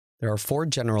There are 4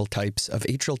 general types of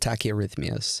atrial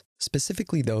tachyarrhythmias,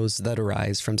 specifically those that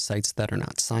arise from sites that are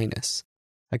not sinus.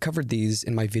 I covered these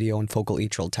in my video on focal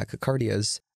atrial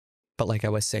tachycardias, but like I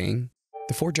was saying,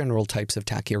 the 4 general types of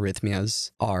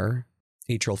tachyarrhythmias are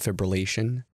atrial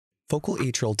fibrillation, focal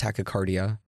atrial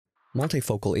tachycardia,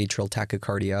 multifocal atrial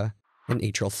tachycardia, and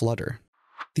atrial flutter.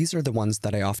 These are the ones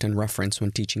that I often reference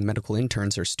when teaching medical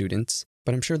interns or students,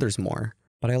 but I'm sure there's more.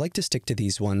 But I like to stick to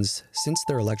these ones since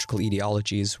their electrical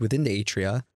etiologies within the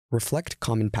atria reflect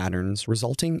common patterns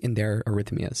resulting in their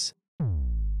arrhythmias.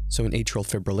 So in atrial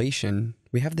fibrillation,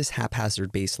 we have this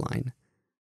haphazard baseline,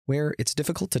 where it's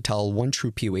difficult to tell one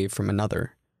true P wave from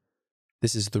another.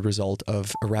 This is the result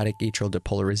of erratic atrial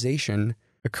depolarization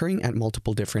occurring at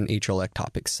multiple different atrial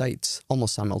ectopic sites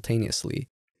almost simultaneously,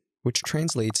 which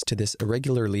translates to this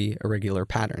irregularly irregular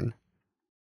pattern.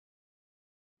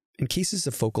 In cases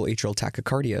of focal atrial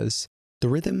tachycardias, the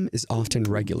rhythm is often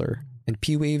regular, and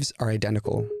P waves are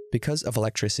identical because of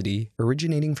electricity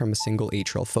originating from a single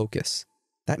atrial focus.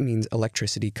 That means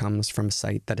electricity comes from a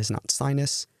site that is not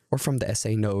sinus or from the SA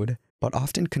node, but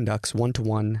often conducts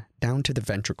one-to-one down to the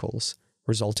ventricles,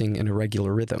 resulting in a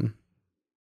regular rhythm.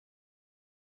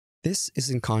 This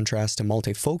is in contrast to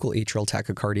multifocal atrial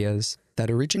tachycardias that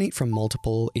originate from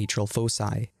multiple atrial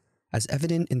foci, as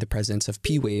evident in the presence of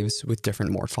P waves with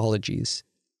different morphologies.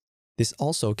 This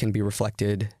also can be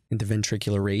reflected in the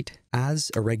ventricular rate as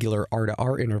irregular R to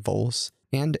R intervals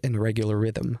and an irregular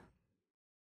rhythm.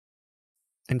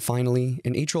 And finally,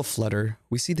 in atrial flutter,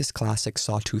 we see this classic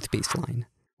sawtooth baseline,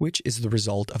 which is the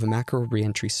result of a macro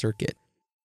reentry circuit.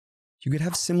 You could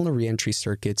have similar reentry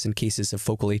circuits in cases of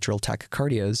focal atrial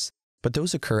tachycardias, but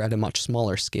those occur at a much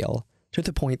smaller scale, to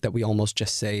the point that we almost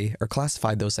just say or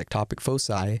classify those ectopic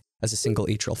foci as a single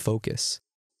atrial focus.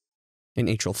 In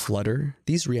atrial flutter,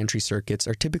 these reentry circuits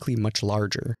are typically much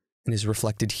larger, and is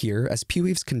reflected here as P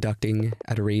waves conducting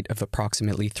at a rate of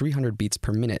approximately 300 beats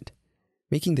per minute,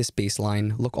 making this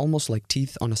baseline look almost like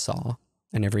teeth on a saw,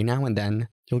 and every now and then,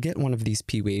 you'll get one of these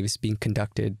P waves being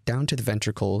conducted down to the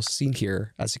ventricles seen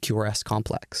here as a QRS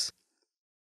complex.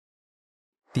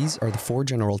 These are the 4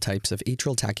 general types of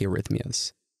atrial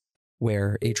tachyarrhythmias,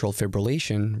 where atrial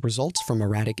fibrillation results from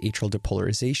erratic atrial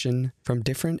depolarization from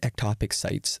different ectopic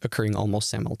sites occurring almost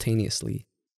simultaneously.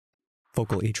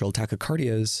 Focal atrial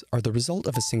tachycardias are the result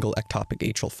of a single ectopic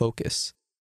atrial focus.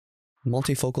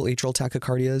 Multifocal atrial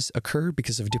tachycardias occur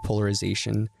because of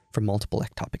depolarization from multiple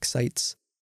ectopic sites,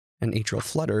 and atrial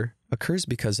flutter occurs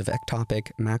because of ectopic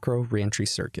macro reentry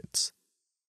circuits.